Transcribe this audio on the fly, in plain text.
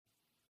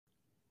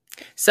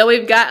So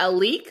we've got a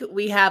leak,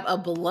 we have a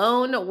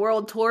blown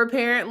world tour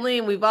apparently,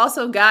 and we've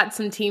also got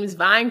some teams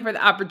vying for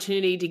the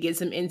opportunity to get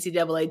some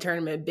NCAA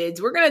tournament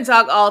bids. We're going to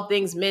talk all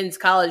things men's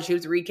college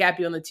hoops, recap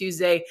you on the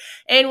Tuesday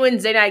and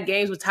Wednesday night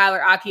games with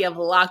Tyler Aki of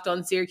Locked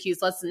on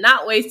Syracuse. Let's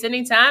not waste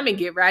any time and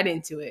get right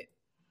into it.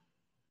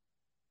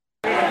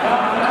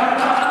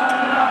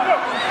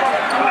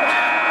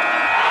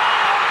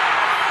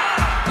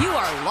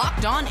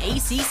 Locked On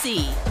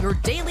ACC, your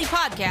daily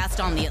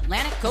podcast on the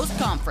Atlantic Coast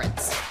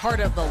Conference. Part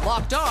of the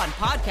Locked On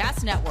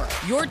Podcast Network,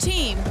 your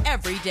team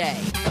every day.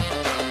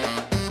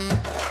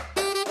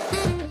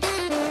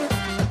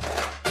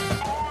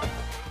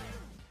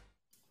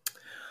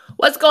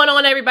 What's going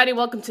on, everybody?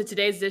 Welcome to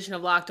today's edition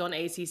of Locked On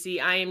ACC.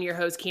 I am your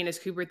host, Candace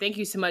Cooper. Thank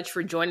you so much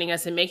for joining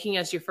us and making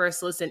us your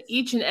first listen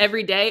each and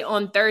every day.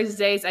 On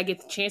Thursdays, I get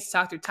the chance to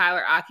talk to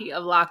Tyler Aki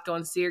of Locked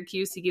On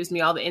Syracuse. He gives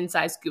me all the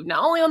inside scoop,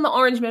 not only on the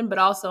Orangemen, but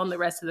also on the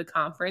rest of the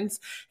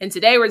conference. And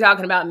today we're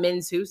talking about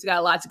men's hoops. We got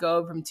a lot to go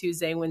over from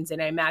Tuesday and Wednesday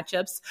night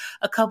matchups,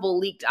 a couple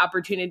leaked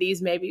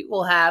opportunities. Maybe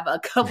we'll have a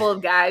couple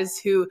of guys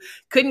who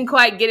couldn't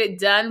quite get it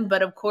done.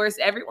 But of course,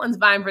 everyone's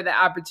vying for the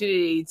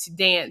opportunity to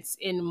dance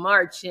in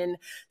March. And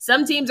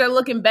some teams are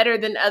looking better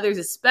than others,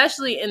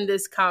 especially in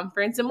this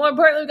conference. And more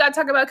importantly, we got to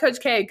talk about Coach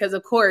K because,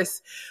 of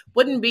course,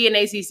 wouldn't be an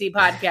ACC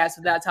podcast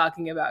without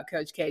talking about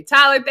Coach K.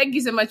 Tyler, thank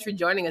you so much for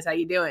joining us. How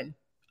you doing?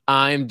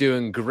 I'm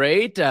doing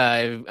great.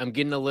 I'm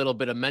getting a little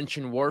bit of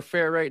mention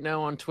warfare right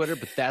now on Twitter,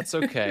 but that's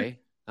okay.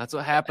 That's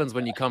what happens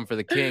when you come for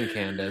the king,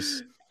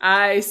 Candace.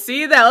 I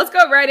see that. Let's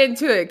go right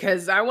into it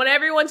because I want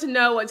everyone to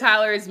know what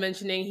Tyler is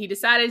mentioning. He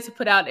decided to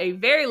put out a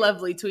very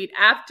lovely tweet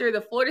after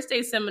the Florida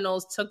State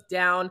Seminoles took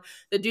down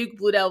the Duke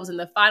Blue Devils in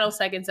the final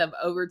seconds of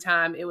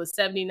overtime. It was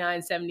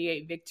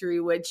 79-78 victory,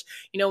 which,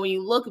 when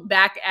you look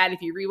back at,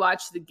 if you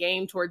rewatch the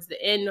game towards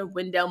the end,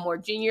 Wendell Moore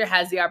Jr.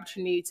 has the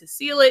opportunity to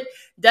seal it,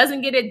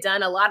 doesn't get it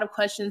done. A lot of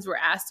questions were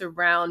asked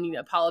around,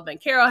 Paulo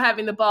Banchero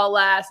having the ball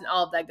last and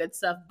all of that good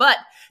stuff. But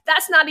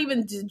that's not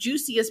even the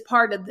juiciest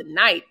part of the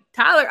night.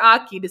 Tyler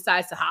Aki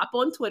decides to hop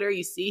on Twitter.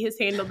 You see his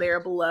handle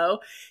there below.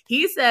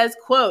 He says,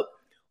 quote,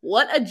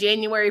 "What a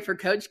January for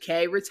Coach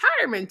K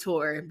retirement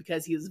tour,"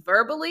 because he was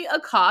verbally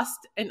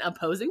accosted an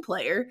opposing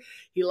player.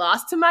 He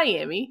lost to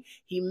Miami.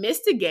 He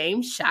missed a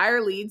game.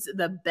 Shire leads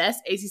the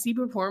best ACC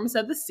performance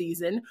of the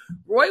season.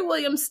 Roy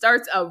Williams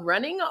starts a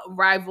running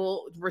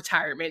rival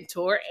retirement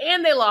tour,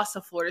 and they lost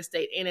to Florida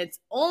State, and it's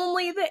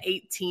only the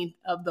 18th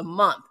of the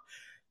month.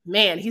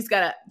 Man, he's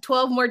got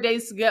 12 more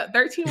days to go,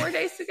 13 more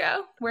days to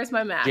go. Where's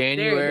my math?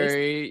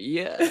 January,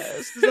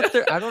 yes.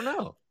 I don't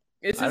know.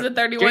 This is a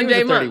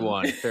 31-day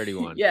month.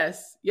 31.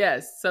 Yes.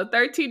 So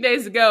 13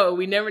 days ago,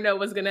 we never know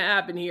what's going to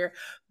happen here.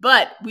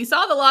 But we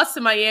saw the loss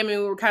to Miami.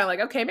 We were kind of like,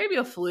 okay, maybe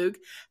a fluke.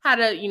 Had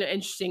a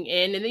interesting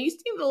end. And then you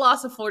see the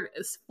loss of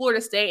Florida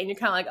State, and you're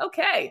kind of like,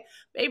 okay,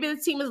 maybe the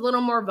team is a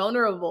little more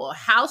vulnerable.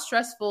 How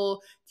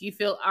stressful do you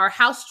feel, or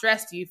how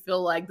stressed do you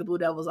feel like the Blue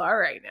Devils are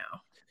right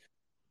now?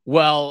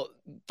 Well,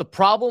 the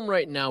problem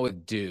right now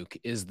with Duke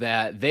is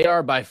that they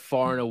are by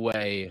far and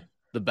away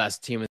the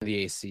best team in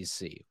the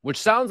ACC, which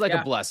sounds like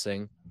a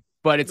blessing,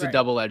 but it's a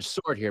double-edged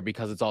sword here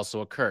because it's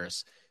also a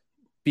curse.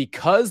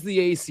 Because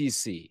the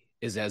ACC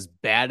is as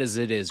bad as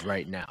it is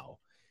right now,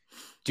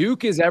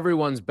 Duke is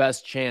everyone's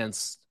best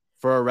chance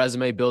for a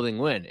resume-building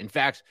win. In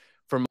fact,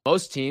 for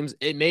most teams,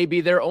 it may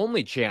be their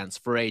only chance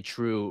for a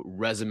true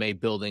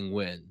resume-building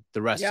win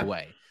the rest of the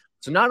way.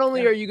 So not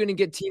only are you going to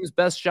get teams'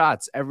 best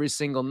shots every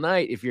single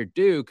night if you're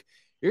Duke,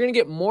 you're going to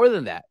get more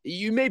than that.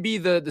 You may be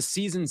the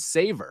season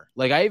saver.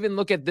 Like, I even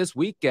look at this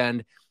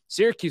weekend,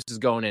 Syracuse is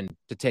going in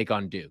to take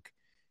on Duke.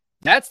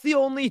 That's the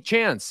only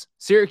chance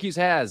Syracuse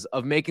has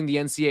of making the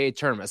NCAA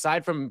tournament.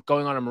 Aside from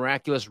going on a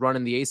miraculous run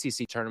in the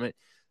ACC tournament,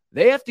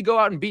 they have to go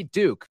out and beat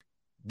Duke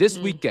this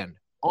weekend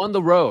on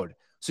the road.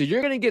 So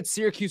you're going to get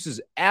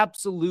Syracuse's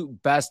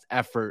absolute best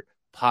effort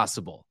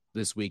possible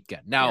this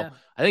weekend. Now,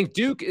 I think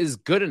Duke is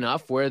good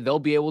enough where they'll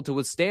be able to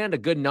withstand a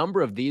good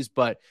number of these,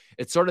 but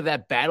it's sort of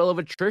that battle of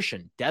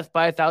attrition, death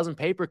by 1,000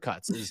 paper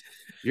cuts.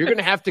 You're going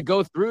to have to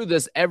go through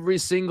this every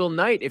single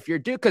night if you're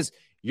Duke, because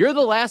you're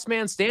the last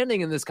man standing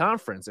in this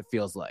conference, it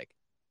feels like.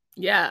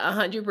 Yeah,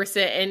 100%.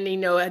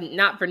 And,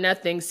 not for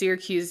nothing,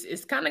 Syracuse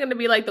is kind of going to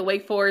be like the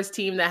Wake Forest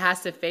team that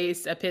has to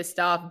face a pissed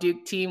off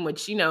Duke team,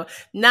 which,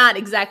 not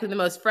exactly the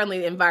most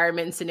friendly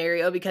environment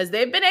scenario because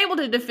they've been able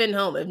to defend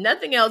home. If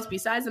nothing else,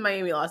 besides the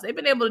Miami loss, they've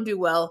been able to do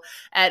well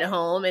at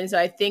home. And so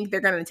I think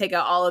they're going to take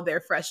out all of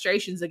their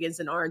frustrations against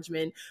an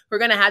Orangeman. We're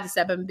going to have to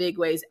step in big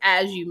ways,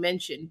 as you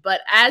mentioned. But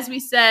as we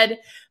said,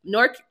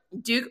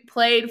 Duke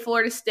played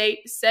Florida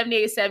State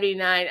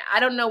 78-79. I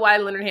don't know why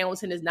Leonard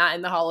Hamilton is not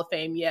in the Hall of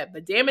Fame yet,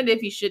 but damn it if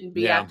he shouldn't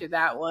be after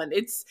that one.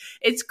 It's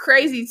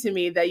crazy to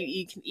me that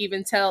you can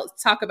even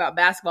talk about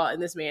basketball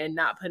and this man and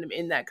not put him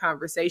in that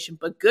conversation.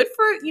 But good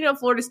for,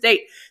 Florida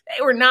State.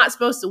 They were not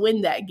supposed to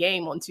win that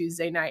game on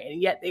Tuesday night,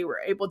 and yet they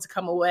were able to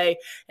come away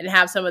and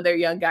have some of their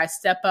young guys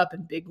step up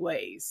in big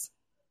ways.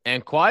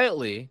 And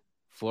quietly,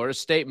 Florida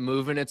State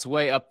moving its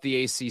way up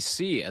the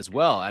ACC as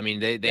well. I mean,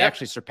 they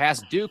actually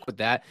surpassed Duke with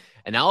that.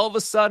 And now all of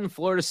a sudden,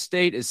 Florida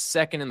State is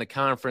second in the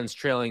conference,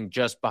 trailing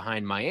just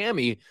behind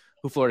Miami,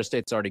 who Florida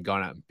State's already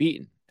gone out and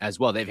beaten as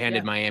well. They've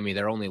handed Miami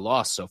their only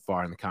loss so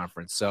far in the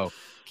conference. So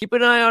keep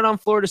an eye out on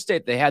Florida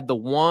State. They had the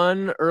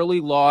one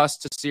early loss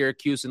to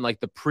Syracuse in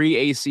like the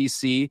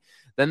pre-ACC.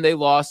 Then they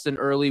lost an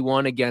early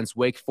one against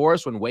Wake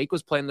Forest when Wake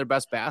was playing their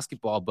best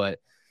basketball, but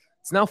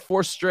it's now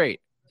 4 straight.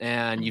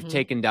 And you've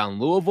taken down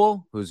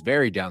Louisville, who's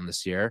very down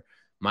this year,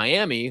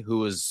 Miami, who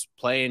was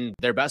playing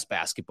their best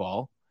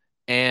basketball,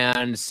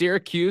 and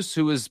Syracuse,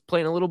 who is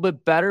playing a little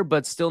bit better,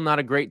 but still not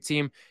a great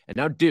team. And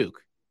now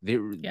Duke,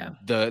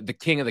 the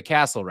king of the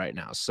castle right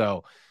now.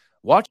 So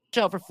watch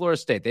out for Florida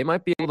State. They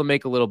might be able to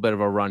make a little bit of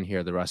a run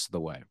here the rest of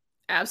the way.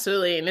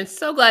 Absolutely. And it's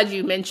so glad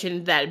you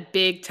mentioned that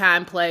big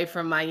time play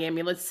from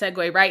Miami. Let's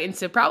segue right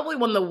into probably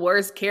one of the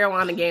worst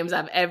Carolina games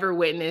I've ever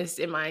witnessed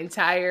in my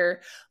entire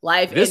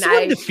life. This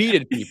one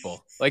defeated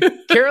people. Like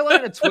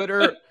Carolina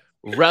Twitter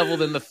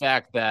reveled in the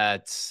fact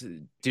that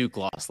Duke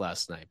lost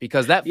last night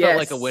because that felt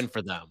like a win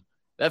for them.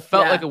 That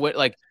felt like a win.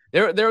 Like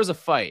there was a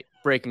fight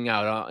breaking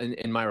out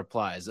in my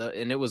replies,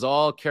 and it was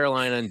all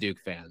Carolina and Duke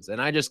fans.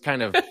 And I just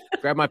kind of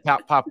grabbed my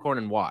popcorn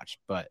and watched.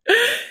 But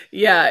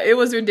yeah, it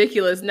was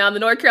ridiculous. Now, the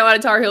North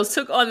Carolina Tar Heels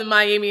took on the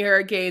Miami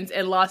Hurricanes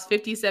and lost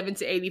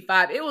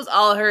 57-85. It was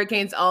all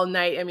Hurricanes all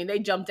night. I mean, they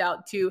jumped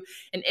out to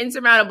an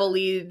insurmountable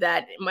lead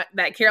that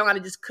Carolina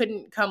just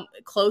couldn't come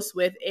close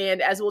with.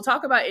 And as we'll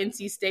talk about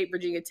NC State,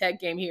 Virginia Tech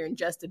game here in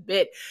just a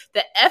bit,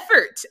 the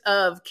effort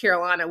of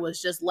Carolina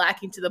was just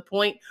lacking to the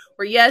point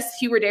where, yes,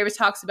 Hubert Davis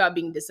talks about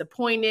being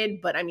disappointed,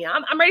 but I mean,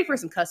 I'm ready for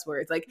some cuss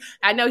words. Like,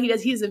 I know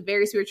he's a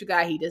very spiritual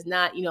guy. He does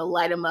not,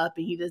 light him up,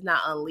 and he does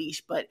not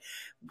unleash, but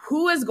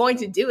who is going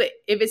to do it?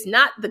 If it's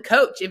not the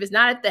coach, if it's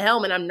not at the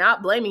helm, and I'm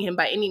not blaming him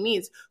by any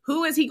means,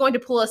 who is he going to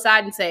pull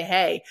aside and say,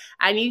 hey,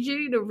 I need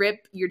you to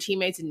rip your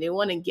teammates a new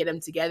one and get them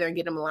together and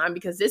get them aligned,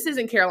 because this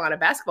isn't Carolina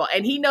basketball.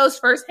 And he knows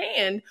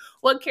firsthand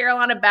what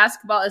Carolina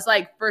basketball is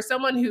like. For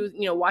someone who,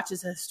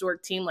 watches a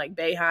historic team like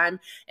Boeheim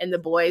and the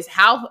boys,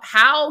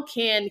 how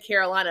can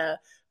Carolina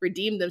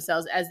redeem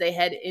themselves as they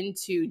head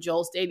into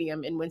Joel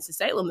Stadium in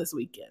Winston-Salem this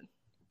weekend?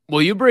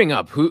 Well, you bring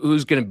up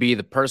who's going to be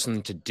the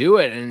person to do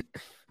it. And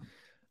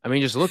I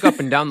mean, just look up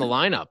and down the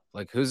lineup.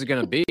 Like, who's it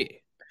going to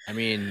be? I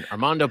mean,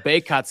 Armando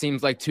Bacot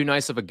seems like too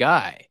nice of a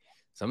guy.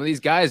 Some of these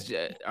guys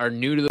are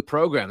new to the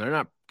program. They're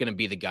not going to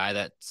be the guy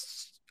that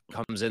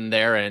comes in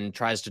there and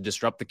tries to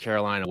disrupt the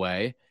Carolina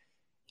way.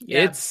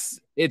 Yeah.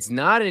 It's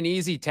not an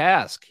easy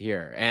task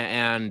here.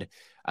 And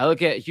I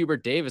look at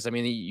Hubert Davis. I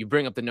mean, you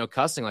bring up the no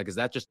cussing. Like, is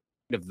that just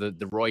of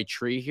the Roy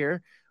Tree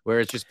here,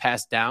 where it's just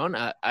passed down?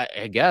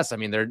 I guess. I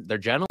mean, they're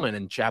gentlemen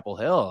in Chapel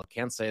Hill.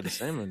 Can't say the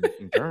same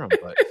in Durham,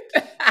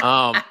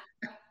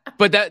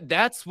 but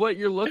that's what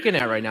you're looking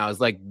at right now. Is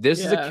like, this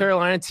is a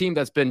Carolina team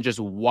that's been just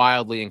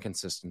wildly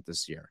inconsistent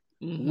this year.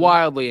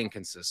 Wildly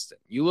inconsistent.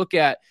 You look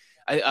at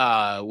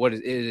what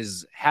it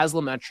is.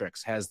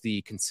 Haslametrics has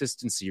the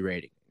consistency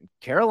rating.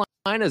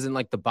 Carolina's in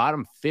like the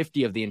bottom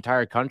 50 of the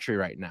entire country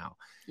right now.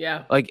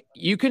 Yeah. Like,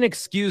 you can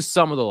excuse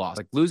some of the loss,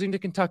 like losing to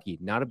Kentucky,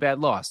 not a bad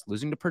loss.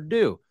 Losing to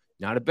Purdue,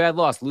 not a bad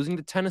loss. Losing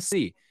to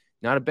Tennessee,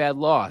 not a bad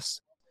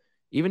loss.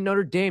 Even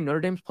Notre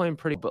Dame's playing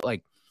pretty, but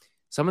like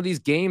some of these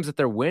games that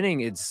they're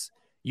winning, it's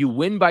you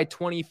win by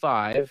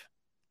 25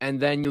 and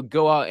then you'll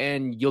go out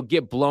and you'll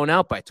get blown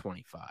out by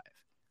 25.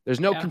 There's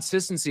no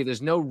consistency.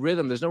 There's no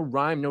rhythm. There's no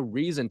rhyme, no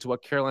reason to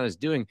what Carolina's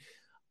doing.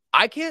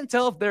 I can't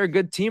tell if they're a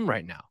good team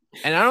right now.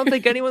 And I don't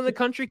think anyone in the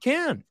country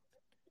can.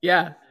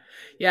 Yeah.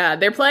 Yeah,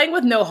 they're playing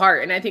with no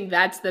heart, and I think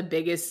that's the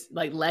biggest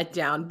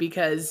letdown,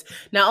 because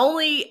not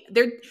only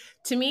they're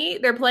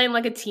playing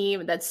like a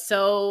team that's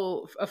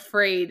so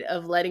afraid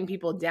of letting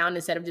people down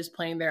instead of just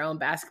playing their own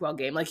basketball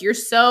game. Like, you're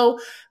so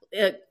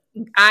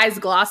eyes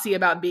glossy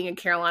about being a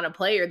Carolina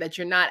player that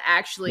you're not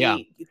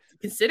actually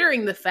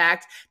considering the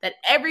fact that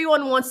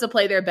everyone wants to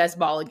play their best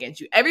ball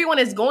against you. Everyone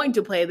is going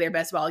to play their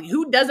best ball.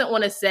 Who doesn't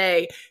want to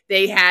say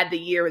they had the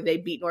year where they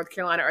beat North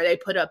Carolina, or they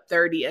put up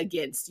 30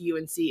 against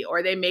UNC,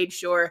 or they made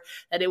sure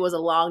that it was a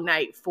long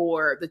night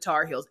for the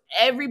Tar Heels?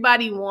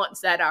 Everybody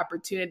wants that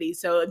opportunity.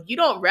 So if you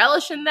don't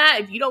relish in that,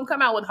 if you don't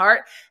come out with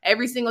heart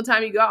every single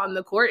time you go out on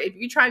the court, if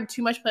you're trying to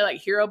too much play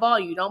like hero ball,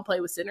 you don't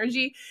play with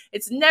synergy,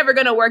 it's never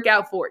going to work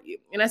out for you.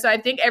 And so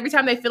I think every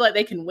time they feel like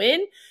they can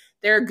win,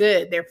 they're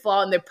good. They're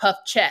flaunting their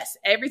puffed chest.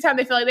 Every time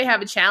they feel like they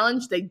have a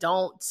challenge, they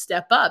don't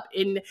step up.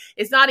 And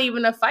it's not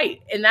even a fight.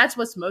 And that's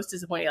what's most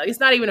disappointing. Like, it's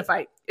not even a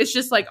fight. It's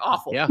just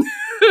awful. Yeah.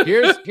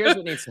 Here's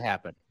what needs to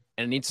happen.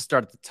 And it needs to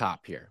start at the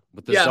top here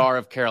with the czar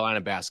of Carolina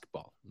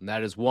basketball. And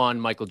that is one,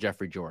 Michael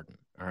Jeffrey Jordan.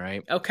 All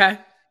right. Okay.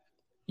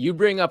 You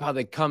bring up how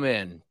they come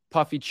in,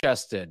 puffy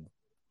chested,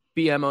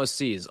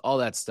 BMOCs, all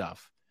that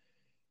stuff.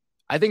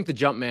 I think the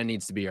jump man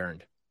needs to be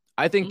earned.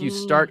 I think you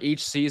start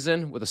each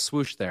season with a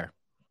swoosh there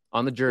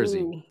on the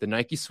jersey, the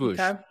Nike swoosh.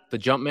 Okay. The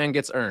jump man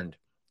gets earned.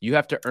 You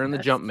have to earn the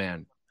jump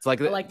man. It's like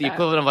the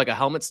equivalent of like a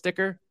helmet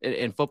sticker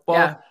in football.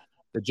 Yeah.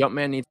 The jump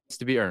man needs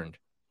to be earned.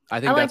 I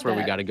think that's where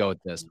we got to go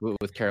with this,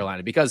 with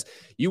Carolina, because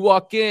you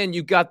walk in,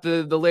 you got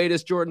the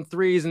latest Jordan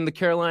 3s in the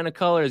Carolina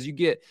colors. You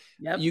get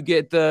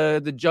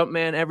the jump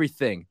man,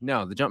 everything.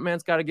 No, the jump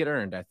man's got to get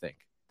earned, I think.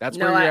 That's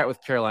where you're at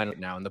with Carolina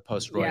now in the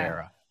post-Roy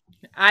era.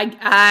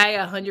 I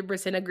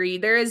 100% agree.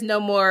 There is no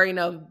more,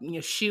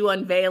 shoe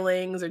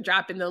unveilings or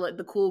dropping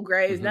the cool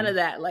grays. Mm-hmm. None of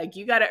that. Like,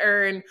 you got to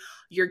earn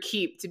your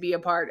keep to be a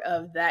part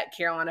of that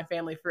Carolina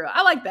family for real.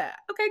 I like that.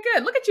 Okay,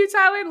 good. Look at you,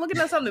 Tyler. Looking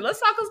at something. Let's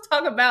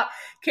talk about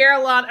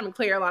Carolina.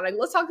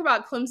 Let's talk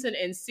about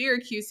Clemson and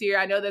Syracuse here.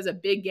 I know there's a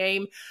big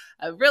game,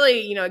 a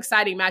really,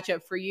 exciting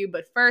matchup for you.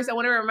 But first, I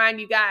want to remind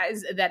you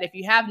guys that if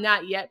you have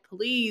not yet,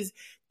 please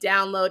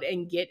download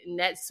and get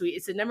NetSuite.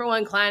 It's the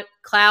 #1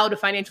 cloud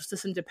financial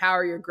system to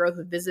power your growth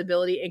with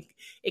visibility. And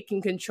it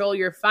can control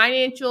your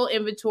financial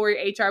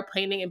inventory, HR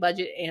planning, and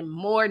budget, and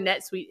more.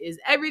 NetSuite is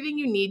everything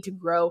you need to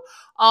grow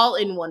all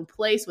in one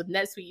place. With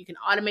NetSuite, you can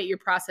automate your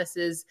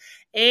processes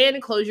and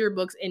close your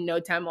books in no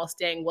time while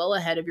staying well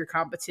ahead of your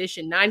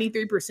competition.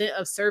 93%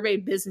 of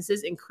surveyed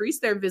businesses increase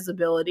their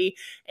visibility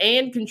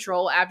and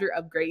control after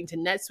upgrading to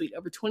NetSuite.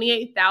 Over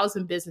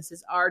 28,000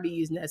 businesses already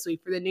use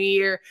NetSuite. For the new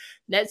year,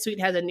 NetSuite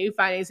has a new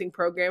financing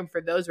program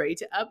for those ready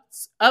to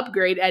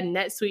upgrade at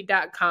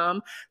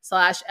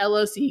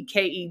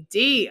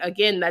netsuite.com/LOCKED.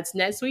 Again, that's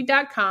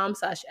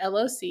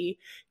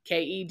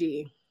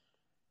netsuite.com/LOCKED.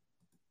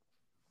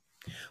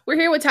 We're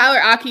here with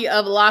Tyler Aki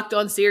of Locked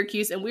On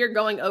Syracuse, and we're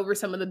going over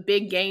some of the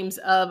big games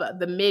of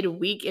the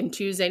midweek and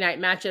Tuesday night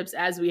matchups.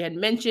 As we had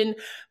mentioned,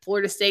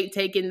 Florida State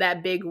taking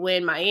that big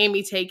win,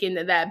 Miami taking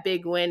that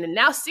big win, and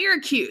now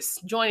Syracuse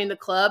joining the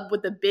club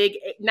with a big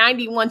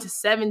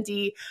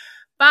 91-78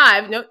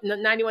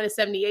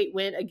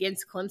 win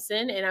against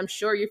Clemson. And I'm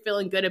sure you're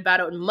feeling good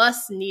about it.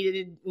 Must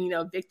needed,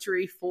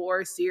 victory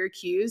for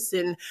Syracuse.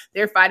 And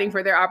they're fighting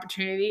for their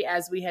opportunity,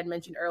 as we had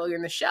mentioned earlier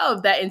in the show,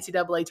 of that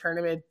NCAA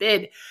tournament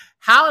bid.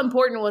 How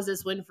important was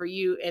this win for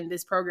you and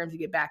this program to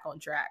get back on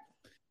track?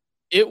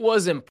 It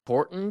was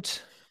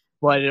important,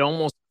 but it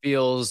almost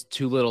feels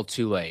too little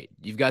too late.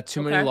 You've got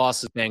too many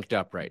losses banked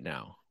up right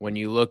now. When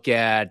you look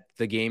at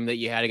the game that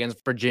you had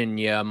against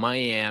Virginia,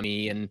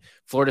 Miami, and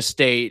Florida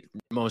State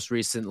most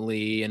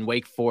recently, and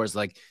Wake Forest,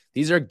 like,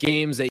 these are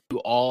games that you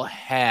all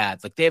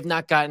had. Like, they have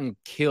not gotten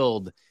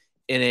killed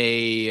in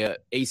a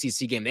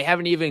ACC game. They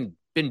haven't even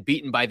been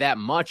beaten by that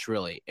much,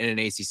 really, in an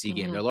ACC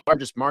game. Their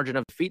largest margin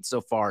of defeat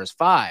so far is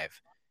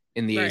 5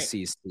 in the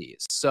ACC.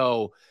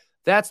 So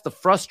that's the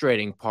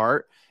frustrating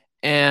part.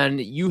 And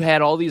you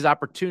had all these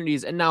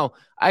opportunities. And now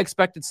I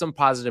expected some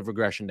positive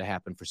regression to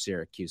happen for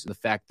Syracuse. The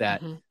fact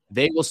that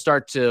they will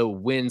start to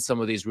win some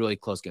of these really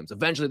close games.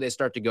 Eventually they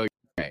start to go your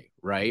way,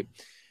 right?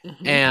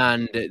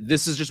 And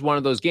this is just one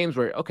of those games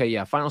where,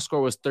 final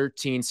score was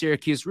 13.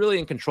 Syracuse really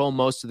in control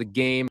most of the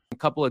game. A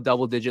couple of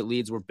double-digit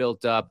leads were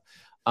built up,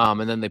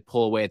 and then they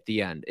pull away at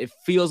the end. It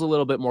feels a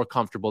little bit more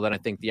comfortable than I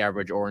think the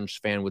average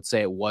Orange fan would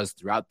say it was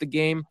throughout the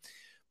game.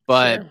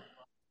 But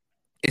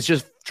it's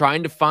just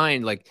trying to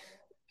find, like,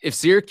 if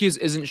Syracuse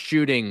isn't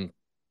shooting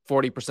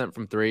 40%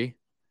 from 3,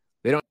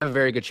 they don't have a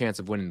very good chance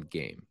of winning the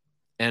game.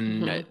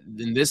 And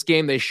in this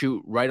game, they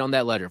shoot right on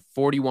that ledger,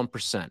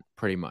 41%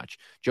 pretty much.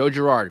 Joe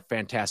Girard,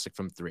 fantastic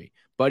from 3.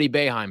 Buddy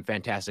Boeheim,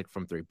 fantastic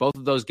from 3. Both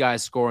of those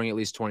guys scoring at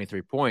least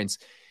 23 points.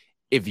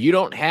 If you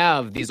don't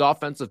have these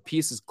offensive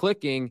pieces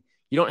clicking,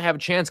 you don't have a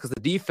chance because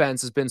the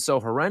defense has been so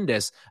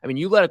horrendous. I mean,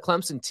 you let a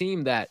Clemson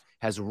team that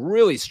has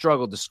really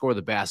struggled to score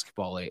the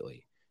basketball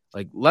lately,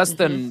 like less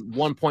than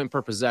 1 point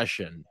per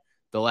possession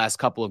the last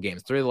couple of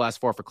games, 3 of the last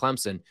 4 for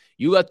Clemson.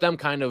 You let them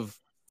kind of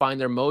find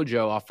their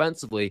mojo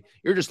offensively.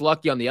 You're just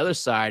lucky on the other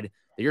side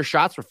that your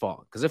shots were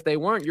falling, because if they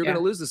weren't, you're going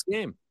to lose this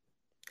game.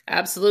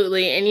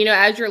 Absolutely. And,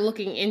 as you're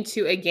looking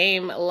into a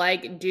game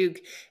like Duke,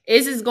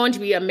 is this going to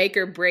be a make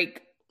or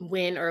break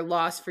win or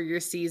loss for your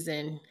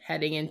season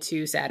heading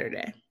into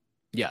Saturday?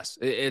 Yes,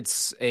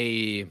 it's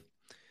I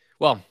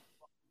won't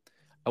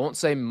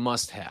say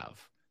must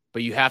have,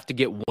 but you have to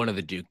get one of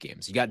the Duke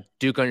games. You got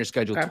Duke on your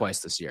schedule twice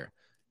this year.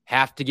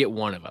 Have to get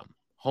one of them.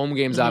 Home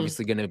game's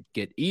obviously going to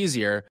get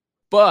easier,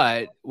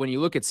 but when you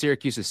look at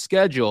Syracuse's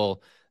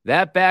schedule,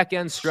 that back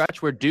end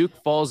stretch where Duke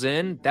falls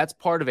in, that's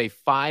part of a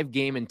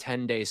 5-game and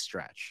 10-day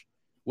stretch,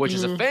 which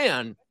as a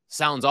fan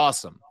sounds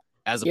awesome.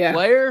 As a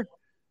player,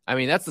 I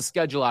mean, that's the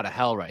schedule out of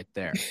hell right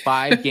there.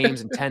 5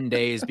 games in 10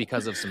 days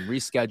because of some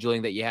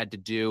rescheduling that you had to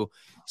do.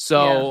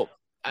 So,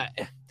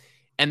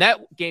 and that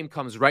game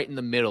comes right in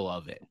the middle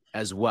of it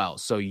as well.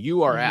 So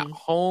you are at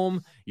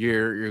home.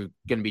 You're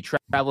going to be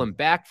traveling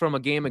back from a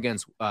game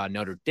against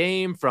Notre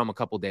Dame from a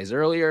couple days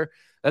earlier.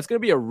 That's going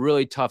to be a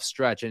really tough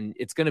stretch. And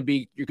it's going to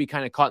be, you'll be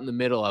kind of caught in the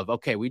middle of,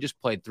 okay, we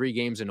just played 3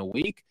 games in a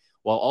week,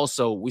 while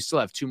also we still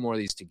have 2 more of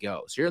these to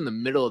go. So you're in the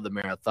middle of the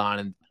marathon.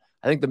 And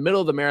I think the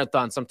middle of the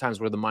marathon sometimes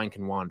where the mind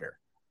can wander.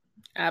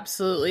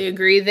 Absolutely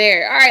agree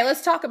there. All right,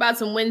 let's talk about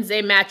some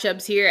Wednesday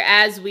matchups here.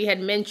 As we had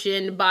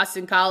mentioned,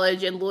 Boston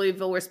College and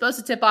Louisville were supposed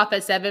to tip off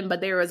at 7,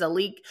 but there was a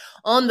leak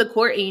on the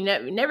court, and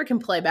you never can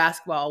play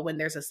basketball when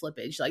there's a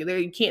slippage. Like there,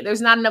 you can't. There's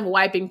not enough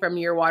wiping from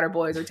your water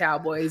boys or towel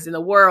boys in the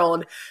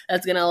world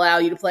that's going to allow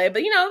you to play.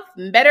 But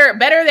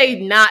better they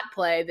not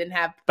play than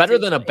have better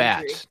than a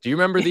bat. Injury. Do you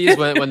remember these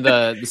when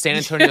the San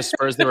Antonio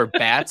Spurs, there were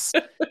bats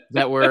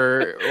that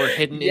were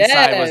hidden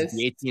inside was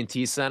the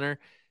AT&T Center?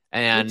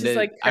 And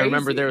I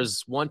remember there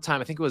was one time,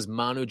 I think it was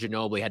Manu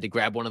Ginobili had to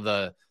grab one of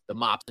the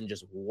mops and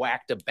just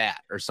whacked a bat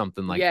or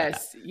something like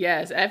that.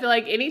 Yes. I feel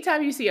like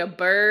anytime you see a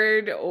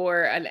bird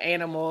or an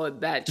animal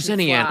that just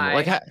any animal,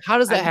 like how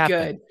does that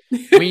happen?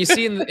 When you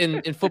see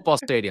in football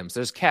stadiums,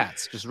 there's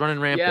cats just running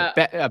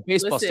rampant.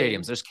 Baseball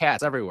stadiums, there's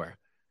cats everywhere.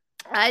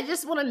 I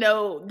just want to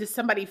know, does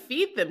somebody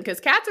feed them? Because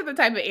cats are the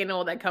type of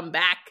animal that come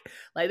back.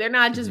 Like, they're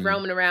not just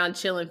roaming around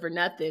chilling for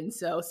nothing.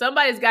 So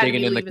somebody's got to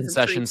be in the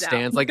concession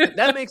stands. Like,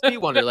 that makes me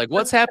wonder, like,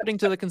 what's happening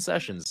to the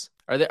concessions?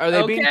 Are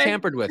they being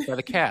tampered with by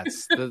the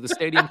cats, the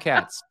stadium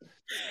cats?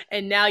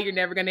 And now you're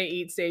never going to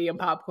eat stadium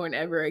popcorn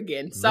ever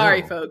again.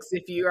 Sorry, folks.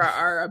 If you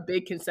are a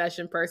big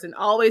concession person,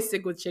 always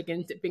stick with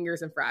chicken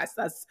fingers and fries.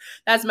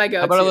 That's my go-to.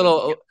 How about a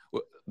little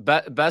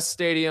best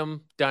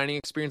stadium dining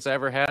experience I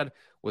ever had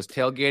was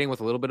tailgating with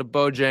a little bit of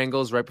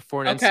Bojangles right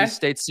before an NC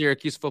State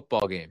Syracuse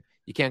football game.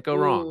 You can't go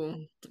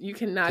wrong. You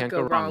cannot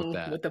go wrong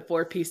with the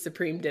 4-piece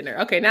Supreme dinner.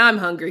 Okay, now I'm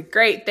hungry.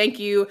 Great. Thank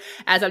you.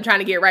 As I'm trying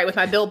to get right with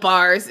my Built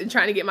Bars and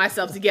trying to get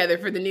myself together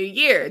for the new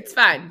year. It's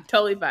fine.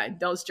 Totally fine.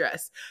 Don't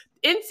stress.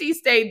 NC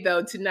State,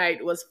 though,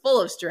 tonight was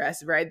full of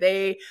stress, right?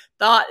 They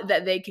thought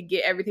that they could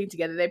get everything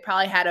together. They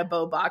probably had a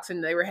bow box,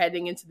 and they were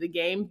heading into the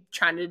game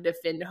trying to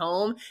defend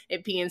home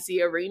at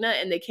PNC Arena,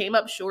 and they came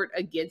up short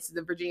against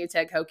the Virginia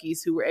Tech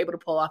Hokies, who were able to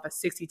pull off a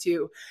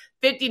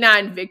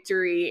 62-59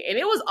 victory, and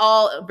it was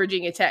all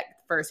Virginia Tech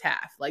first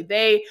half. Like,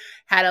 they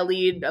had a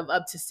lead of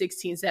up to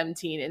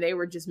 16-17, and they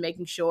were just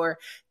making sure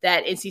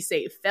that NC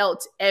State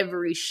felt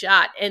every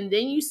shot. And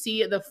then you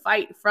see the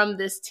fight from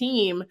this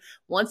team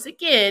once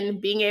again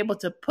being able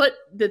to put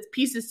the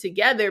pieces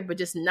together, but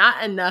just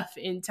not enough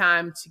in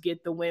time to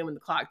get the win when the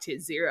clock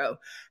hit 0.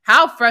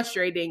 How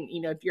frustrating,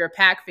 if you're a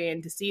Pac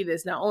fan, to see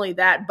this. Not only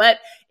that, but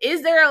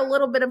is there a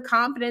little bit of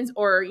confidence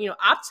or,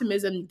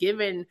 optimism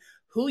given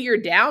who you're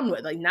down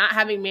with, like not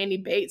having Manny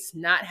Bates,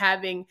 not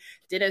having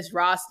Dennis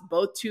Ross,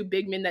 both two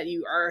big men that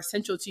you are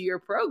essential to your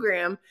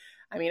program?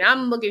 I mean,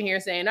 I'm looking here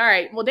saying, all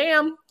right, well,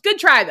 damn, good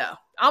try though.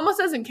 Almost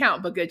doesn't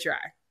count, but good try.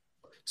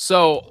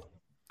 So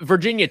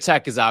Virginia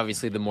Tech is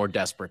obviously the more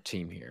desperate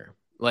team here.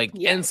 Like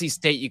NC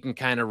State, you can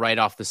kind of write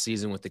off the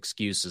season with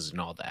excuses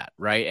and all that,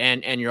 right?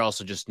 And you're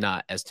also just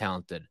not as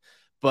talented.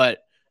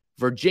 But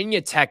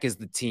Virginia Tech is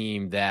the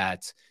team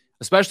that,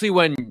 especially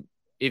when,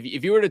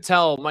 if you were to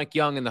tell Mike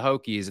Young and the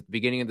Hokies at the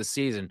beginning of the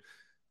season,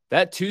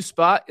 that 2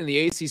 spot in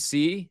the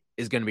ACC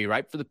is going to be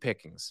ripe for the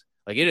pickings.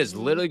 Like, it is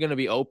literally going to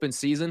be open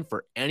season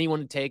for anyone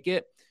to take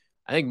it.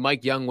 I think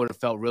Mike Young would have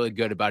felt really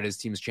good about his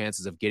team's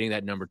chances of getting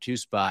that number 2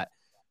 spot.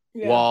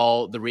 Yeah.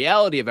 While the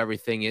reality of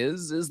everything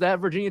is that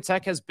Virginia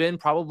Tech has been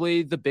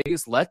probably the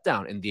biggest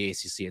letdown in the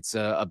ACC. It's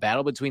a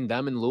battle between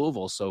them and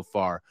Louisville so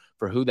far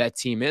for who that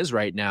team is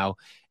right now.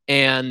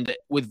 And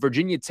with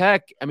Virginia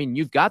Tech, I mean,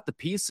 you've got the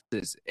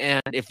pieces.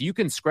 And if you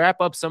can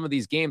scrap up some of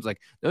these games, like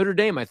Notre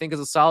Dame, I think is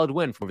a solid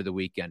win for the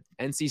weekend.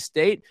 NC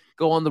State,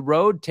 go on the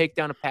road, take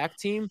down a Pac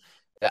team.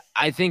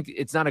 I think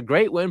it's not a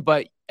great win,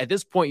 but at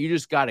this point, you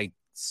just got to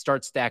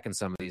start stacking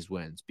some of these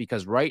wins,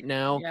 because right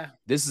now,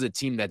 this is a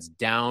team that's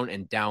down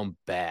and down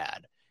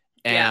bad.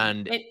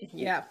 And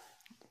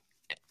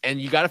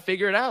and you got to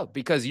figure it out,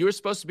 because you were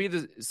supposed to be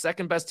the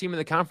second best team in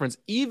the conference,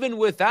 even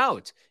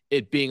without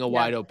it being a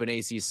wide open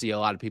ACC. A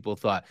lot of people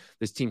thought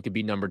this team could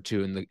be number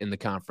 2 in the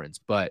conference,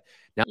 but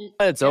now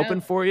that it's open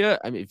for you,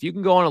 I mean, if you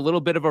can go on a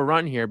little bit of a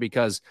run here,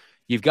 because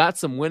you've got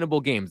some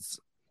winnable games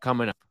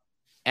coming up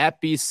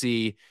at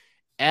BC,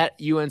 at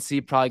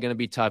UNC, probably going to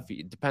be tough.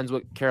 It depends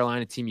what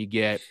Carolina team you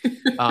get.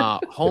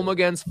 Home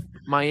against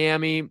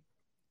Miami,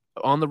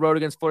 on the road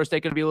against Florida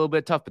State, going to be a little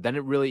bit tough, but then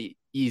it really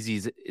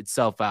eases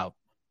itself out.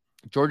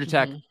 Georgia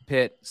Tech,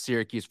 Pitt,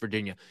 Syracuse,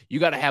 Virginia. You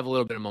got to have a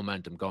little bit of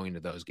momentum going into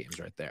those games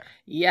right there.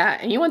 Yeah,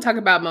 and you want to talk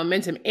about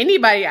momentum.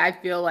 Anybody, I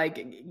feel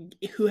like,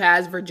 who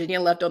has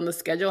Virginia left on the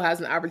schedule has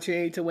an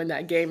opportunity to win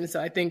that game. And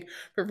so I think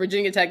for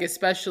Virginia Tech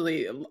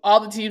especially, all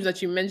the teams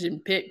that you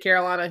mentioned, Pitt,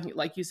 Carolina,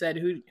 like you said,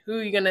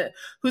 who's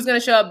gonna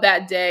show up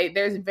that day?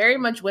 There's very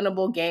much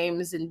winnable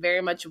games and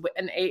very much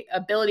an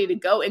ability to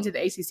go into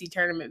the ACC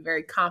tournament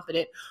very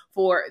confident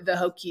for the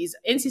Hokies.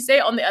 NC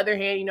State, on the other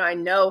hand, I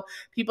know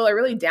people are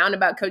really down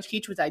about Coach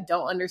Keach, which I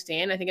don't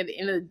understand. I think at the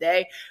end of the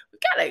day, we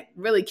got to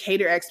really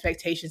cater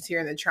expectations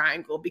here in the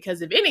Triangle,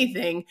 because if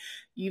anything,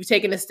 you've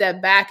taken a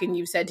step back and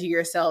you've said to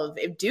yourself,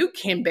 if Duke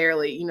can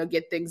barely,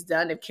 get things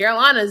done, if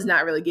Carolina is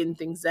not really getting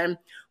things done,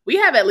 we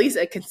have at least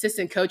a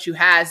consistent coach who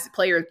has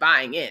players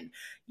buying in.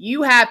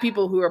 You have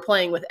people who are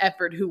playing with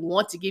effort, who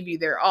want to give you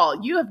their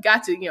all. You have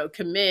got to,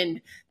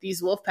 commend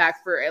these Wolfpack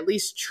for at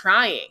least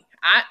trying.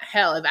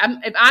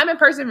 if I'm a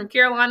person from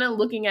Carolina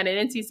looking at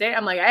an NC State,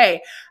 I'm like,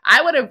 hey,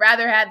 I would have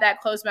rather had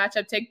that close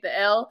matchup take the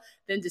L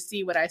than to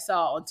see what I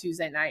saw on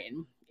Tuesday night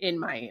in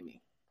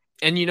Miami.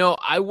 And,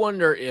 I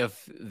wonder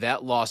if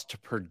that loss to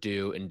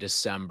Purdue in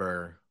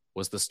December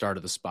was the start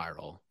of the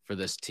spiral for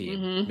this team.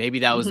 Mm-hmm. Maybe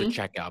that was the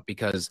checkout,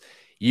 because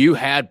you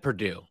had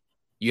Purdue.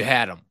 You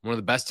had them, one of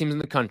the best teams in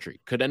the country,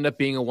 could end up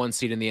being a 1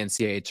 seed in the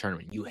NCAA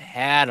tournament. You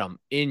had them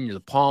in the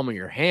palm of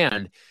your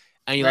hand,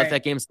 and you let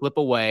that game slip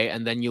away,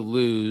 and then you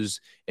lose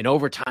in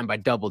overtime by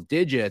double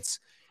digits.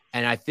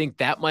 And I think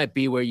that might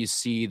be where you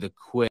see the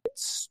quit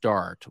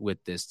start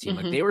with this team.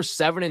 Like, they were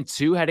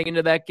 7-2 heading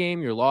into that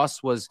game. Your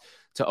loss was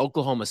to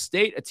Oklahoma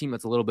State, a team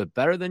that's a little bit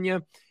better than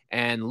you,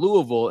 and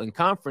Louisville in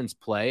conference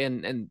play.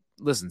 And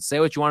listen, say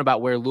what you want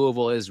about where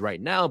Louisville is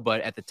right now,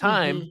 but at the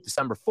time,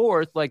 December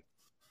 4th, like,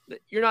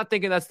 you're not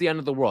thinking that's the end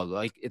of the world.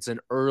 Like, it's an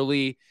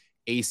early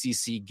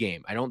ACC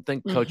game. I don't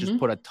think coaches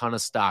put a ton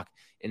of stock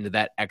into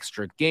that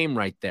extra game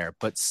right there.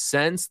 But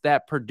since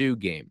that Purdue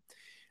game,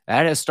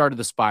 that has started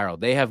the spiral.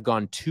 They have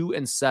gone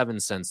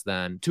 2-7 since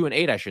then,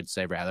 2-8, I should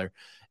say, rather.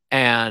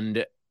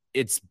 And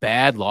it's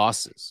bad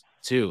losses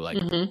too, like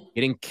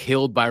getting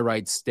killed by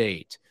Wright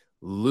State,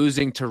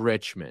 losing to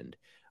Richmond.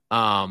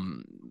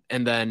 And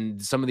then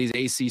some of these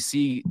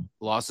ACC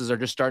losses are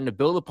just starting to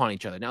build upon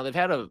each other. Now, they've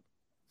had a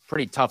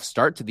pretty tough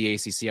start to the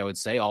ACC, I would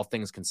say, all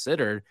things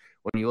considered.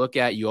 When you look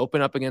at, you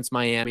open up against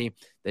Miami,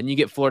 then you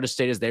get Florida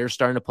State as they're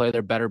starting to play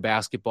their better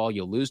basketball.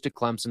 You lose to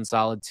Clemson,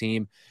 solid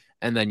team.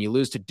 And then you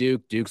lose to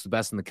Duke. Duke's the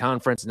best in the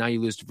conference. And now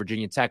you lose to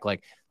Virginia Tech.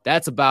 Like,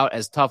 that's about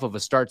as tough of a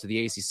start to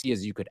the ACC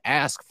as you could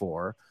ask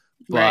for.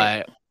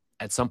 But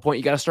at some point,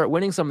 you got to start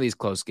winning some of these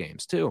close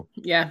games too.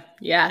 Yeah.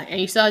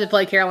 And you still have to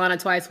play Carolina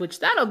twice, which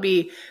that'll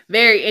be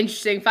very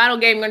interesting. Final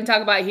game we're going to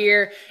talk about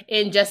here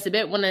in just a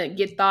bit. Want to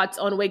get thoughts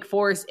on Wake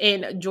Forest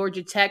and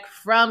Georgia Tech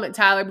from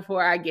Tyler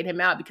before I get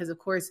him out, because, of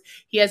course,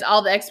 he has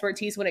all the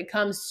expertise when it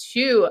comes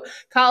to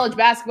college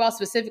basketball,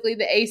 specifically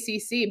the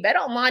ACC.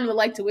 BetOnline would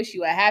like to wish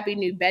you a happy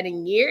new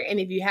betting year. And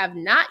if you have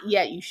not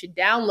yet, you should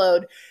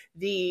download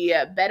the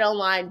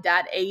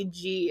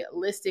betonline.ag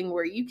listing,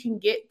 where you can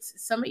get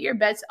some of your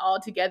bets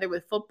all together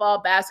with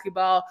football,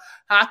 basketball,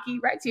 hockey,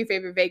 right to your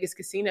favorite Vegas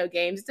casino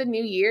games. It's a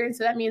new year, and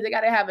so that means they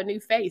got to have a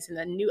new face and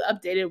a new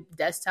updated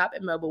desktop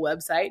and mobile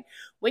website.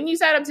 When you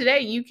sign up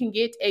today, you can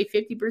get a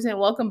 50%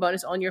 welcome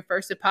bonus on your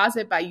first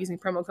deposit by using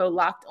promo code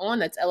LOCKEDON.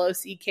 That's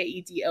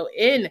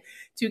LOCKEDON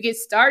to get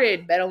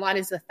started. BetOnline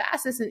is the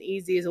fastest and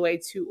easiest way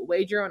to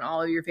wager on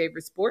all of your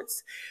favorite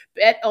sports.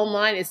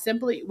 BetOnline is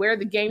simply where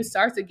the game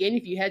starts. Again,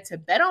 if you head to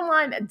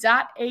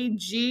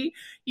betonline.ag,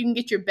 you can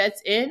get your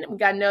bets in. We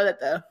got to know that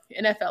the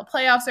NFL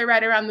playoffs are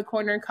right around the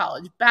corner.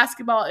 College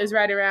basketball is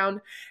right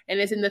around,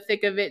 and it's in the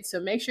thick of it. So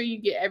make sure you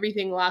get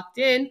everything locked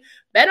in.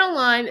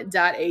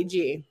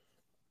 betonline.ag.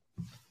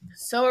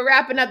 So we're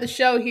wrapping up the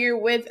show here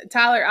with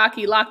Tyler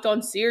Aki, Locked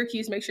On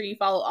Syracuse. Make sure you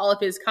follow all of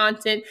his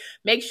content.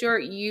 Make sure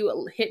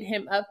you hit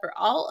him up for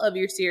all of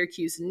your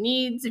Syracuse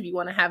needs. If you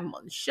want to have him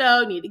on the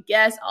show, need a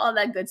guest, all of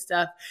that good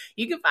stuff,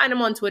 you can find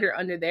him on Twitter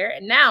under there.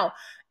 And now,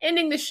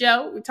 ending the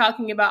show, we're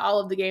talking about all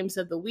of the games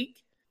of the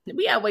week.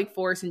 We have Wake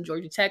Forest and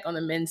Georgia Tech on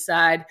the men's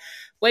side.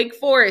 Wake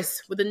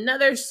Forest with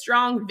another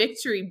strong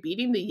victory,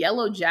 beating the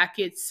Yellow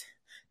Jackets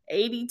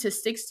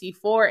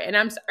 80-64, and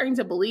I'm starting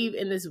to believe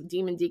in this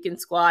Demon Deacon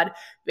squad.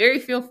 Very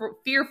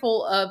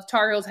fearful of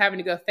Tar Heels having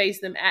to go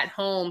face them at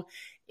home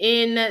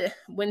in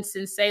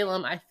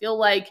Winston-Salem. I feel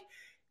like,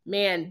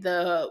 man,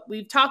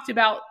 we've talked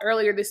about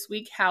earlier this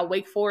week how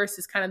Wake Forest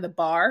is kind of the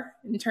bar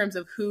in terms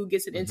of who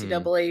gets an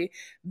NCAA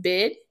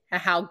bid,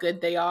 and how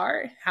good they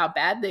are, how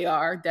bad they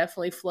are,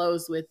 definitely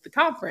flows with the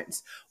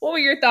conference. What were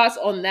your thoughts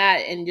on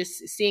that and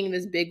just seeing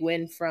this big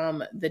win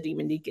from the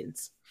Demon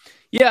Deacons?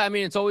 Yeah, I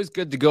mean, it's always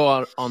good to go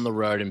out on the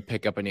road and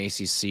pick up an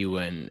ACC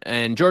win.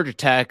 And Georgia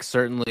Tech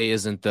certainly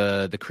isn't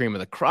the cream of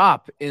the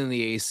crop in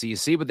the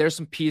ACC, but there's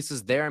some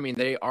pieces there. I mean,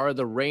 they are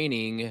the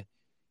reigning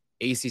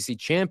ACC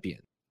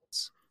champions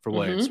for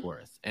what it's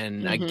worth.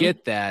 And I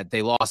get that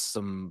they lost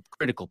some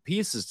critical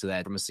pieces to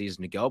that from a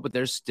season ago, but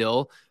there's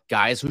still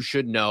guys who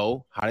should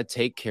know how to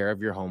take care of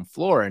your home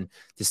floor. And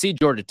to see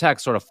Georgia Tech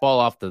sort of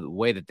fall off the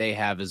way that they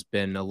have has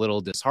been a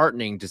little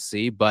disheartening to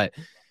see. But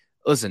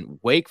listen,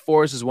 Wake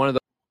Forest is one of those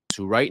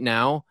who right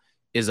now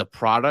is a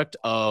product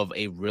of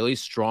a really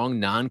strong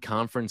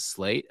non-conference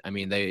slate. I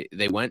mean, they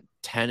went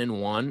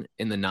 10-1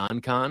 in the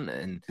non-con,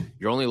 and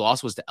your only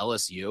loss was to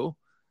LSU.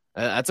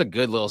 That's a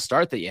good little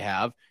start that you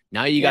have.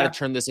 Now you got to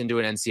turn this into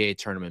an NCAA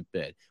tournament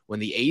bid. When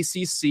the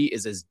ACC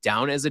is as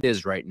down as it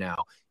is right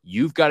now,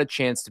 you've got a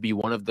chance to be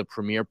one of the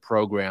premier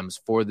programs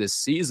for this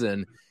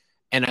season.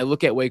 And I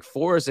look at Wake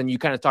Forest, and you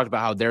kind of talked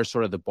about how they're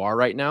sort of the bar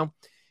right now.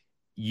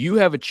 You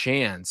have a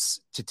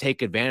chance to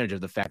take advantage of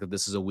the fact that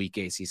this is a weak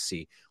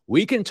ACC.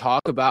 We can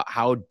talk about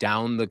how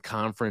down the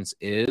conference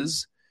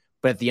is,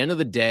 but at the end of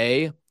the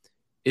day,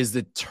 is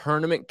the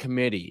tournament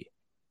committee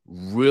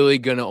really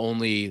going to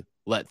only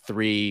let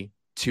 2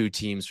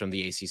 teams from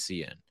the ACC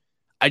in?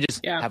 I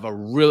just have a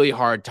really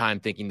hard time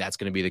thinking that's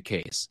going to be the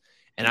case.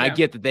 And I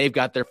get that they've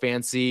got their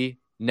fancy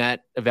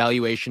net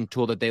evaluation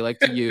tool that they like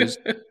to use.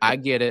 I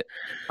get it.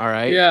 All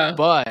right. Yeah.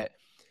 But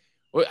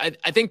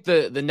I think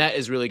the net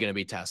is really going to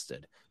be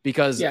tested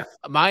because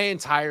my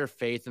entire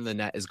faith in the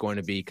net is going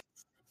to be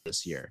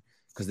this year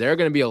because there are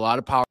going to be a lot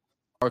of power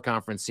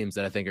conference teams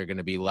that I think are going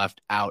to be left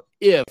out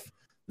if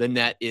the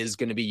net is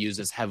going to be used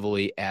as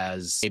heavily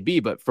as AB.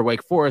 But for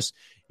Wake Forest,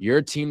 you're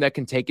a team that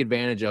can take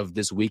advantage of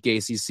this weak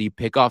ACC,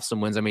 pick off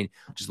some wins. I mean,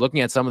 just looking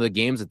at some of the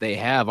games that they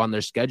have on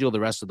their schedule the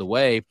rest of the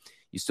way,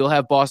 you still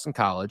have Boston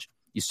College.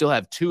 You still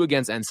have 2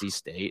 against NC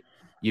State.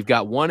 You've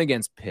got 1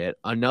 against Pitt,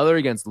 another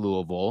against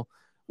Louisville.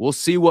 We'll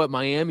see what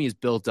Miami is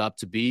built up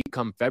to be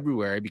come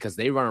February because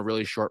they run a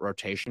really short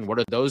rotation. What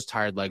are those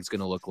tired legs going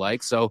to look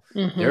like? So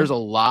there's a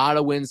lot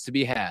of wins to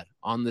be had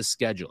on this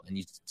schedule. And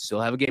you still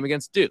have a game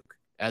against Duke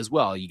as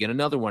well. You get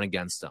another one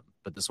against them,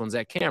 but this one's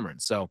at Cameron.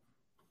 So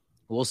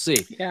we'll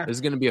see. Yeah. This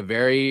is going to be a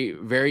very,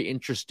 very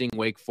interesting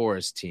Wake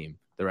Forest team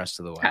the rest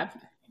of the way.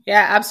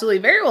 Yeah, absolutely.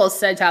 Very well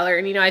said, Tyler.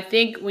 And, I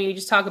think when you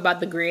just talk about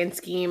the grand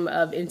scheme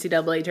of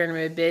NCAA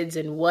tournament bids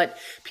and what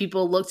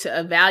people look to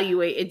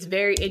evaluate, it's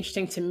very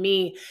interesting to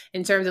me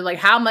in terms of like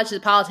how much does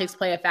politics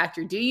play a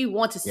factor? Do you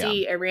want to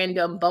see a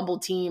random bumble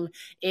team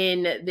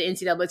in the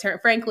NCAA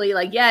tournament? Frankly,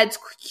 like, yeah, it's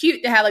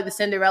cute to have like the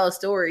Cinderella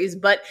stories,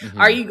 but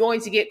are you going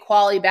to get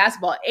quality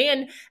basketball?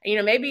 And,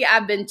 maybe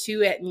I've been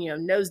too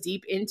nose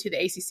deep into the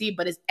ACC,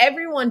 but is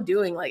everyone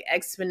doing like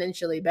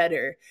exponentially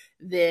better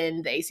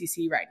than the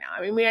ACC right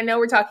now? I mean, I know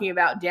we're talking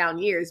about down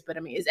years, but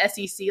I mean, is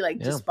SEC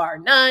just bar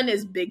none?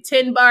 Is Big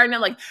Ten bar none?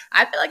 Like,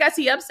 I feel like I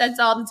see upsets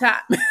all the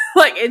time.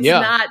 Like, it's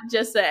not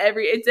just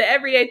it's an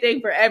everyday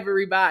thing for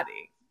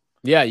everybody.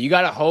 Yeah, you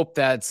got to hope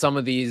that some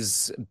of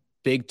these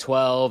Big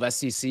 12,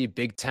 SEC,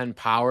 Big 10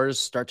 powers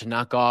start to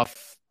knock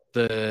off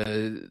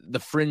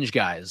the fringe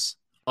guys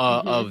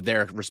of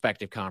their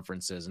respective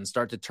conferences and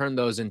start to turn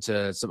those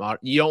into some.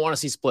 You don't want to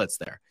see splits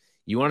there.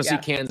 You want to see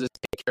Kansas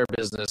take care of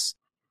business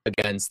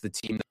against the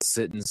team that's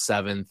sitting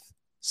 7th,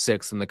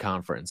 6th in the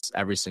conference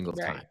every single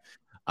time.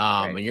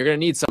 And you're going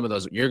to need some of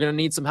those. You're going to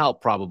need some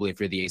help probably if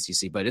you're the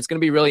ACC, but it's going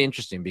to be really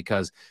interesting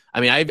because, I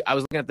mean, I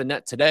was looking at the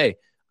net today.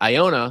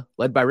 Iona,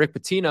 led by Rick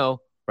Pitino,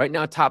 right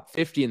now top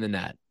 50 in the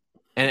net.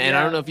 And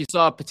I don't know if you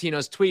saw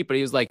Pitino's tweet, but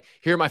he was like,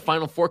 here are my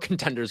final 4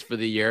 contenders for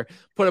the year.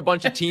 Put a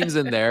bunch of teams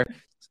in there,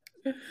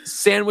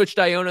 sandwiched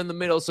Iona in the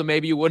middle, so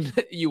maybe you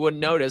wouldn't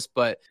notice.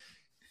 But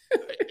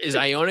is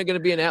Iona going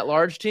to be an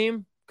at-large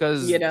team?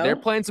 Because they're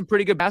playing some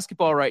pretty good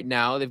basketball right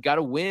now. They've got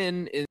a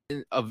win,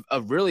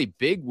 a really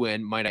big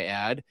win, might I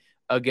add,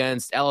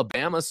 against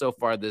Alabama so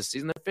far this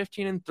season. They're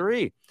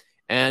 15-3.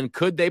 And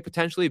could they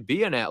potentially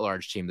be an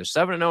at-large team? They're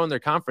 7-0 in their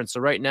conference. So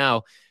right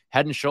now,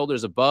 head and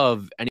shoulders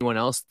above anyone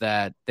else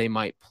that they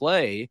might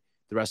play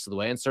the rest of the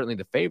way, and certainly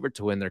the favorite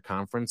to win their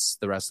conference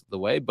the rest of the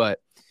way. But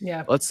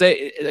let's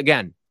say,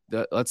 again,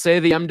 let's say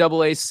the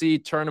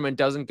MAAC tournament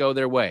doesn't go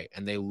their way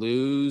and they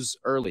lose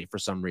early for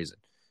some reason.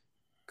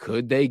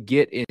 Could they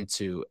get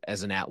into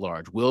as an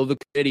at-large? Will the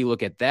committee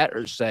look at that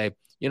or say,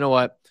 you know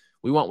what,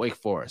 we want Wake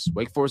Forest.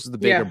 Wake Forest is the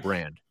bigger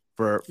brand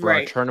for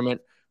our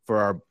tournament, for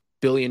our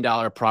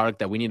billion-dollar product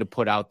that we need to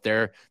put out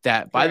there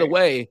that, by the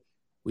way,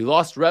 we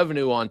lost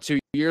revenue on 2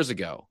 years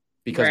ago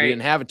because we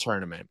didn't have a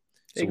tournament.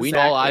 So we need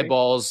all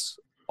eyeballs,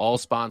 all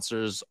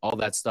sponsors, all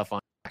that stuff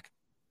on track.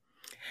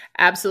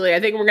 Absolutely. I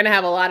think we're going to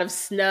have a lot of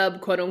snub,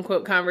 quote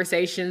unquote,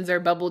 conversations or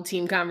bubble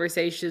team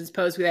conversations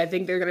post. I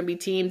think there are going to be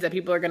teams that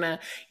people are going to,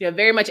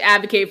 very much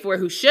advocate for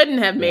who shouldn't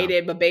have made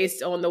it, but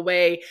based on the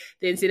way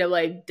the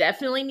NCAA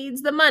definitely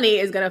needs the money,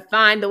 is going to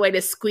find the way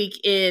to squeak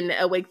in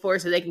a Wake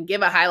Forest so they can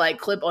give a highlight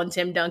clip on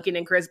Tim Duncan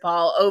and Chris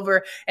Paul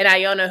over an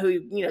Iona who,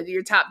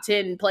 your top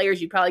 10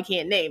 players you probably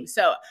can't name.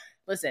 So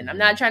listen, I'm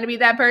not trying to be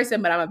that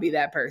person, but I'm going to be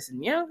that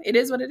person. It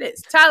is what it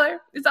is.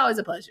 Tyler, it's always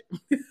a pleasure.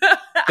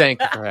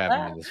 Thank you for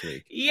having me this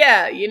week.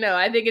 Yeah,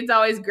 I think it's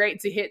always great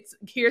to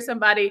hear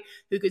somebody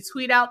who could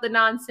tweet out the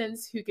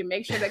nonsense, who can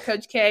make sure that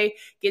Coach K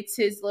gets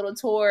his little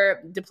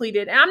tour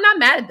depleted. And I'm not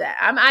mad at that.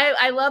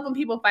 I love when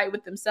people fight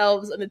with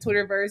themselves in the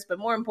Twitterverse, but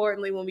more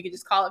importantly, when we can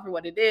just call it for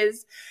what it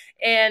is.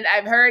 And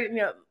I've heard,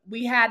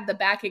 we had the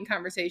back-end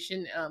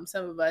conversation,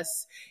 some of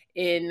us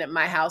in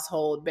my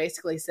household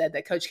basically said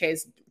that Coach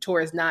K's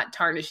tour is not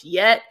tarnished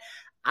yet.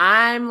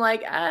 I'm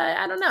like,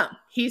 I don't know.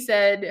 He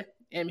said,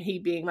 and he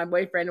being my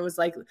boyfriend, was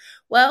like,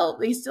 well,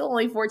 he's still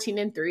only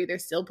 14-3.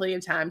 There's still plenty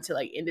of time to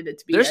end it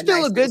to be. They're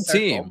still a good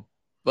team.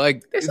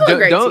 Like, they're still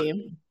a great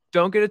team.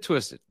 Don't get it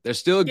twisted. They're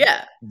still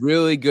a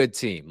really good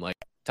team, like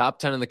top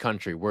 10 in the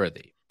country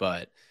worthy.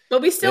 But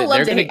we still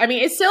love to hate. I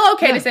mean, it's still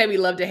okay to say we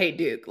love to hate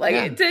Duke. Like,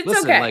 it's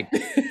listen, okay. Like,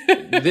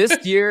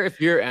 this year,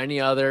 if you're any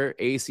other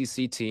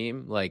ACC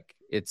team, like,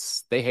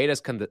 they hate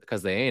us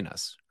because they ain't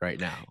us right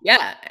now.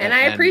 Yeah, and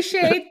I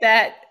appreciate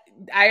that.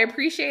 I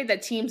appreciate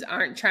that teams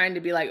aren't trying to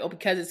be like, oh,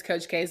 because it's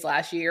Coach K's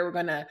last year, we're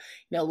gonna,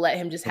 let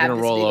him just have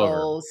this roll big over.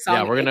 Old song.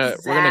 Yeah, we're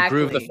gonna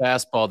groove the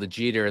fastball to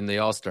Jeter in the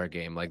All-Star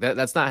game. Like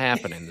that's not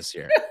happening this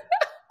year.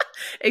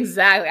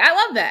 Exactly. I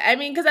love that. I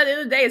mean, because at the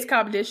end of the day, it's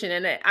competition.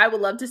 And I would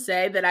love to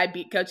say that I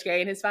beat Coach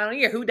K in his final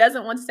year. Who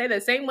doesn't want to say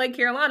that? Same way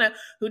Carolina,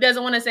 who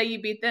doesn't want to say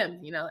you beat them?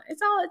 You know,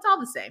 it's all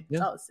the same. Yeah.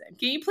 It's all the same.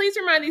 Can you please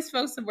remind these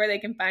folks of where they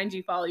can find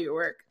you, follow your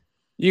work?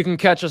 You can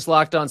catch us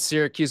Locked On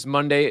Syracuse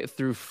Monday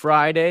through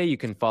Friday. You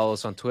can follow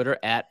us on Twitter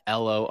at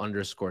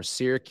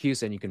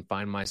LO_Syracuse. And you can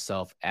find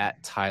myself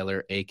at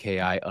Tyler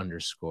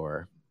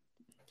AKI_.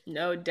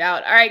 No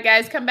doubt. All right,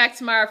 guys, come back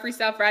tomorrow.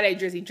 Freestyle Friday.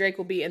 Drizzy Drake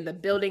will be in the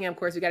building. Of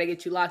course, we got to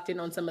get you locked in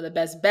on some of the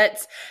best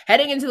bets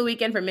heading into the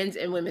weekend for men's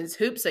and women's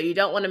hoops. So you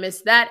don't want to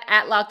miss that.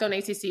 At Locked On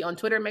ACC on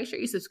Twitter. Make sure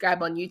you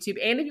subscribe on YouTube.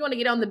 And if you want to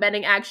get on the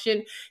betting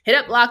action, hit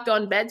up Locked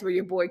On Bets where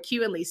your boy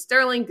Q and Lee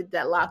Sterling did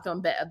that Locked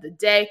On Bet of the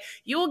day.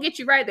 You will get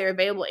you right there,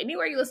 available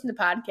anywhere you listen to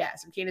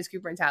podcasts. From Candace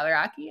Cooper and Tyler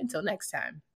Aki. Until next time.